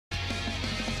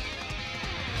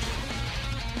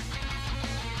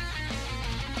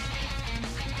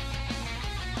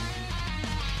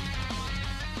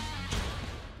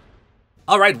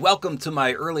Alright, welcome to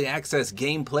my early access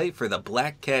gameplay for the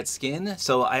Black Cat skin.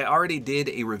 So I already did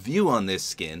a review on this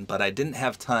skin, but I didn't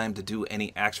have time to do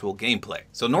any actual gameplay.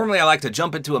 So normally I like to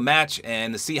jump into a match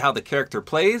and see how the character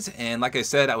plays, and like I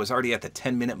said, I was already at the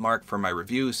 10-minute mark for my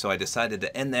review, so I decided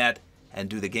to end that and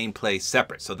do the gameplay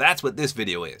separate. So that's what this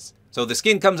video is. So the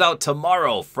skin comes out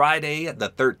tomorrow, Friday the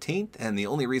 13th, and the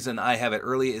only reason I have it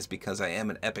early is because I am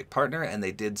an Epic partner and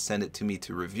they did send it to me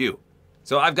to review.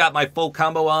 So I've got my full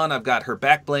combo on. I've got her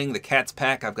back bling, the cat's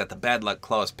pack, I've got the Bad Luck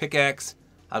Claws pickaxe,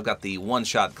 I've got the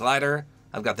one-shot glider,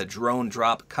 I've got the drone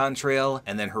drop contrail,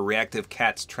 and then her reactive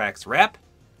cat's tracks wrap.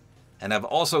 And I've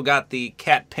also got the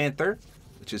cat panther,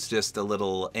 which is just a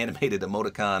little animated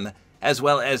emoticon, as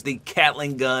well as the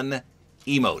Catling gun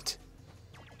emote.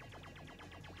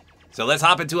 So let's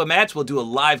hop into a match. We'll do a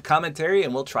live commentary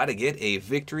and we'll try to get a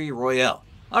victory royale.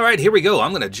 All right, here we go.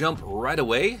 I'm gonna jump right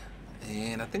away.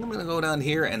 And I think I'm going to go down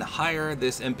here and hire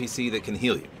this NPC that can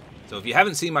heal you. So if you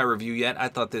haven't seen my review yet, I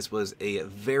thought this was a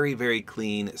very, very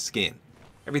clean skin.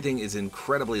 Everything is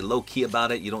incredibly low-key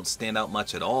about it. You don't stand out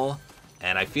much at all.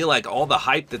 And I feel like all the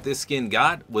hype that this skin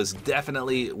got was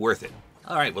definitely worth it.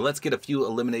 All right, well, let's get a few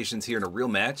eliminations here in a real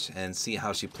match and see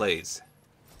how she plays.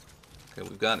 Okay,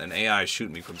 we've got an AI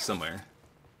shooting me from somewhere.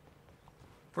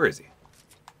 Where is he?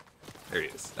 There he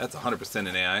is. That's 100%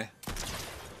 an AI.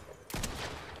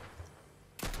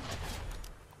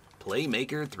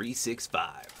 Playmaker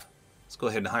 365. Let's go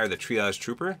ahead and hire the triage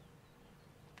trooper.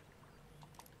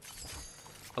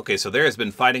 Okay, so there has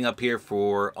been fighting up here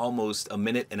for almost a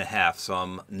minute and a half, so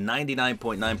I'm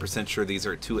 99.9% sure these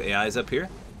are two AIs up here.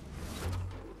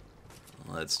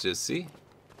 Let's just see.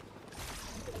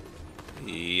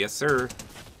 Yes, sir.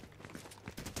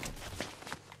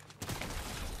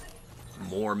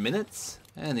 More minutes.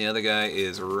 And the other guy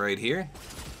is right here.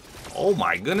 Oh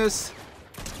my goodness.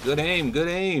 Good aim, good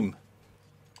aim.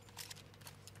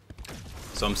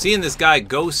 So I'm seeing this guy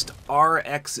Ghost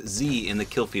RXZ in the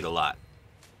kill feed a lot.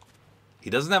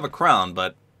 He doesn't have a crown,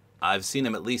 but I've seen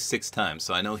him at least 6 times,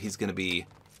 so I know he's going to be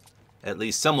at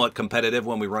least somewhat competitive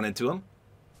when we run into him.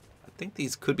 I think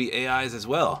these could be AIs as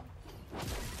well.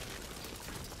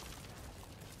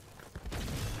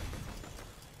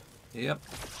 Yep.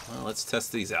 Well, let's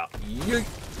test these out. Yeet.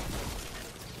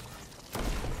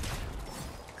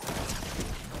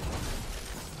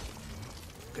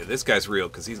 Okay, this guy's real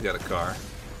because he's got a car.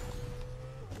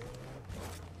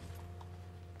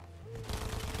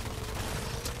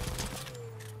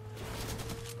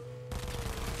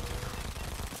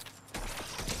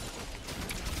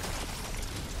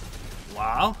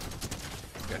 Wow.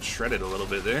 Got shredded a little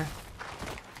bit there.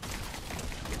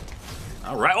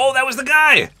 All right. Oh, that was the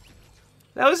guy.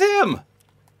 That was him.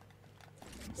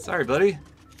 Sorry, buddy.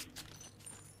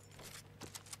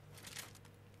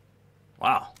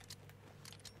 Wow.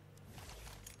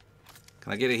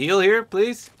 Can I get a heal here,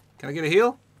 please? Can I get a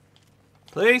heal?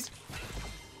 Please?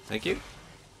 Thank you.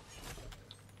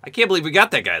 I can't believe we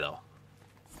got that guy, though.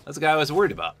 That's the guy I was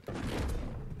worried about.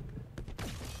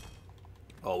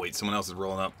 Oh, wait, someone else is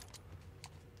rolling up.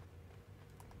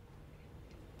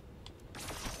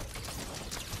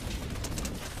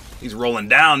 He's rolling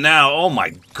down now. Oh,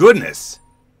 my goodness.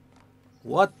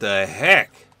 What the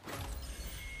heck?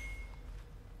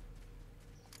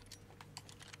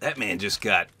 That man just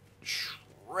got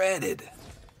shredded.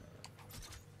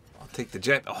 I'll take the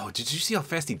jet. Oh, did you see how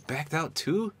fast he backed out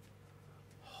too?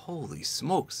 Holy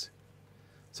smokes.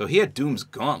 So he had Doom's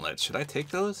gauntlets. Should I take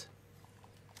those?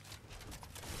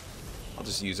 I'll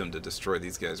just use them to destroy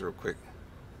these guys real quick.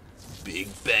 Big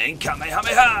Bang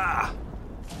Kamehameha!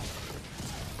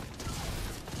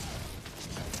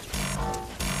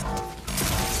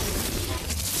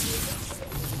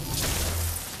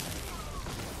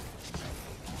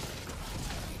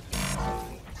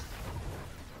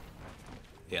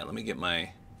 Yeah, let me get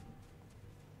my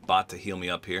bot to heal me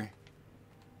up here.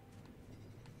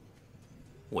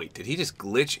 Wait, did he just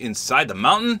glitch inside the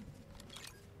mountain?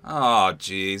 Oh,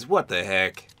 jeez, what the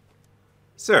heck?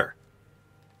 Sir.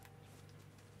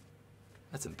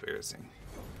 That's embarrassing.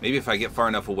 Maybe if I get far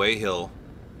enough away, he'll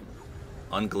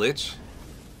unglitch.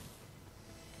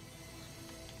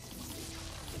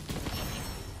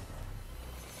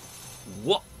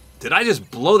 What? Did I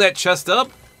just blow that chest up?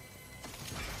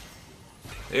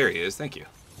 There he is, thank you.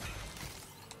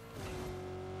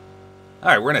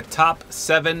 Alright, we're in a top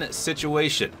 7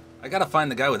 situation. I gotta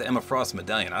find the guy with the Emma Frost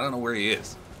medallion. I don't know where he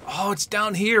is. Oh, it's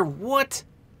down here. What?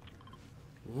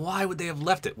 Why would they have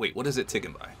left it? Wait, what is it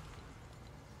ticking by?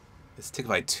 It's ticking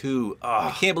by 2. Oh,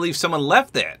 I can't believe someone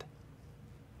left that.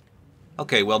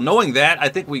 Okay, well, knowing that, I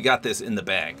think we got this in the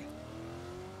bag.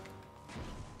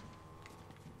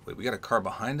 Wait, we got a car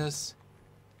behind us?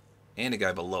 And a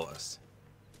guy below us.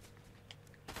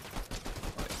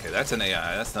 Okay, that's an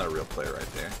AI. That's not a real player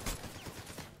right there.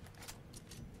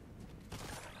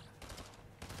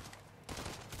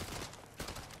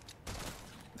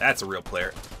 That's a real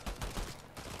player.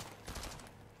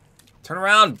 Turn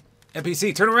around,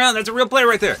 NPC. Turn around. That's a real player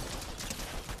right there.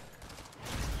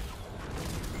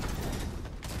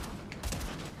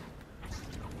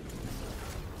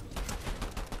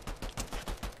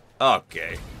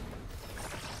 Okay.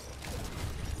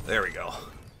 There we go.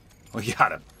 We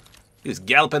got him. He was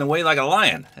galloping away like a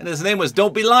lion, and his name was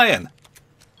Don't Be Lion.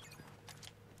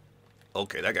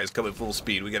 Okay, that guy's coming full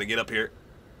speed. We gotta get up here.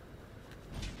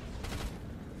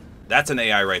 That's an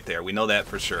AI right there. We know that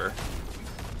for sure.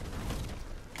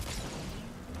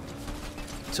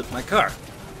 Took my car.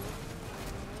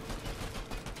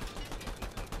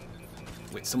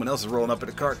 Wait, someone else is rolling up in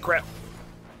a car. Crap.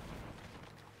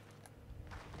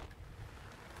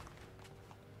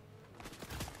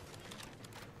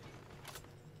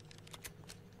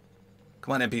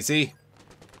 Come on, NPC.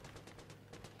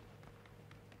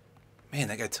 Man,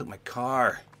 that guy took my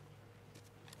car.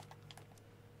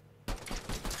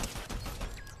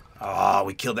 Oh,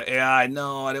 we killed the AI.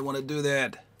 No, I didn't want to do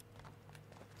that.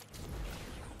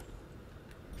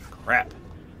 Crap.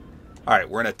 Alright,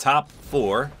 we're in a top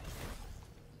 4.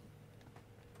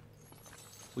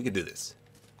 We can do this.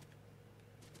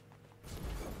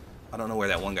 I don't know where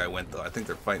that one guy went, though. I think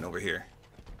they're fighting over here.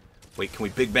 Wait, can we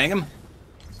big bang him?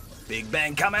 Big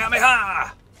bang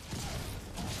Kamehameha!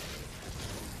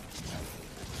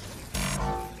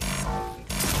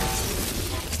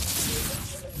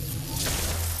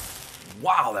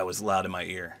 Wow, that was loud in my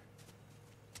ear.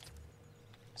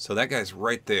 So that guy's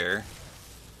right there.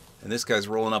 And this guy's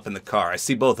rolling up in the car. I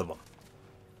see both of them.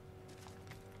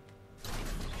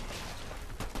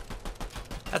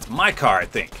 That's my car, I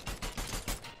think.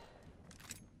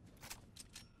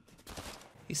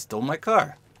 He stole my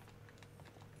car.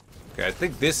 Okay, I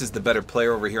think this is the better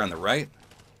player over here on the right.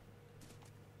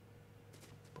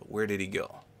 But where did he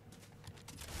go?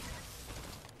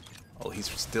 Oh, he's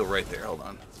still right there. Hold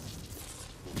on.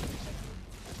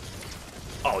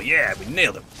 Oh, yeah, we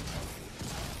nailed him.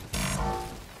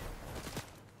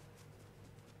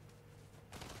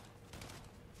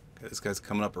 Okay, this guy's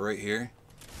coming up right here.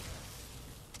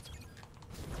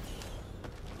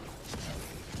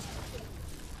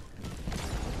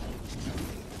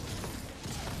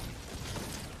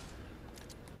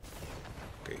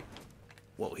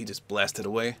 Whoa, he just blasted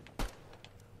away.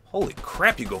 Holy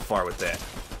crap, you go far with that.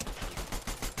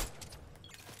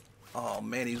 Oh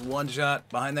man, he's one shot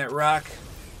behind that rock.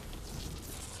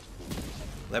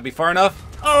 Will that be far enough?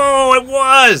 Oh, it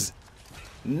was!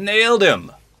 Nailed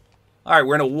him. Alright,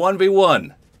 we're in a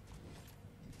 1v1.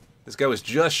 This guy was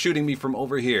just shooting me from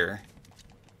over here.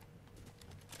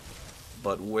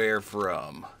 But where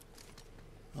from?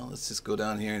 Well, let's just go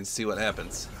down here and see what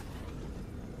happens.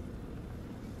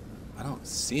 I don't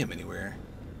see him anywhere.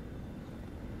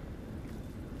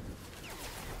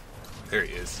 There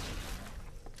he is.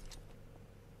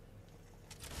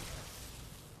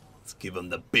 Let's give him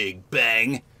the big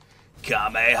bang.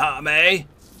 Kamehameha!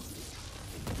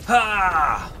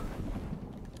 Ha!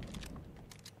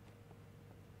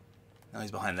 Now he's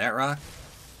behind that rock.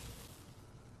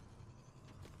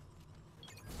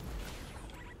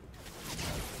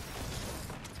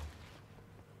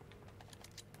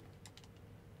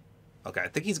 Okay, I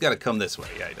think he's got to come this way.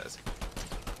 Yeah, he does.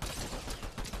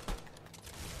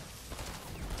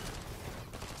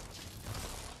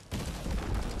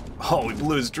 Oh, we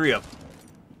blew his tree up.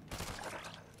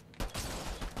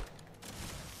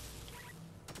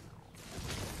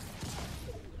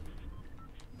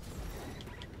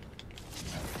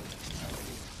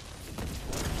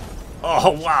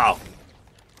 Oh, wow.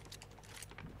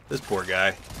 This poor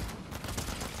guy.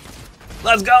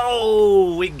 Let's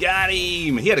go! We got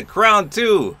him! He had a crown,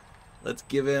 too. Let's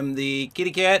give him the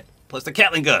kitty cat plus the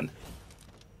Gatling gun.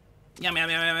 Meow, meow,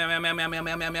 meow, meow, meow, meow, meow,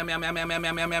 meow, meow, meow, meow, meow, meow,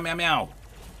 meow, meow, meow, meow, meow.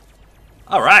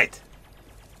 All right.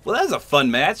 Well, that was a fun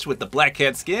match with the Black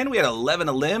Cat skin. We had 11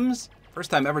 limbs.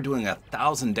 First time ever doing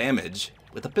 1,000 damage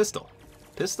with a pistol.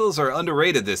 Pistols are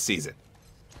underrated this season.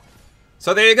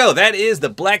 So there you go. That is the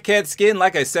Black Cat skin.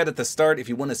 Like I said at the start, if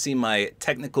you want to see my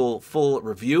technical full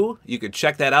review, you could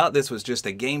check that out. This was just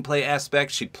a gameplay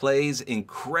aspect. She plays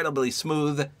incredibly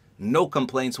smooth. No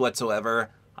complaints whatsoever.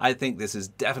 I think this is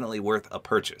definitely worth a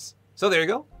purchase. So there you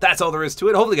go. That's all there is to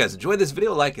it. Hopefully you guys enjoyed this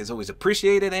video. Like is always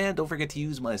appreciated. And don't forget to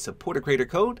use my Support-A-Creator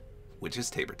code, which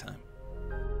is tabortime.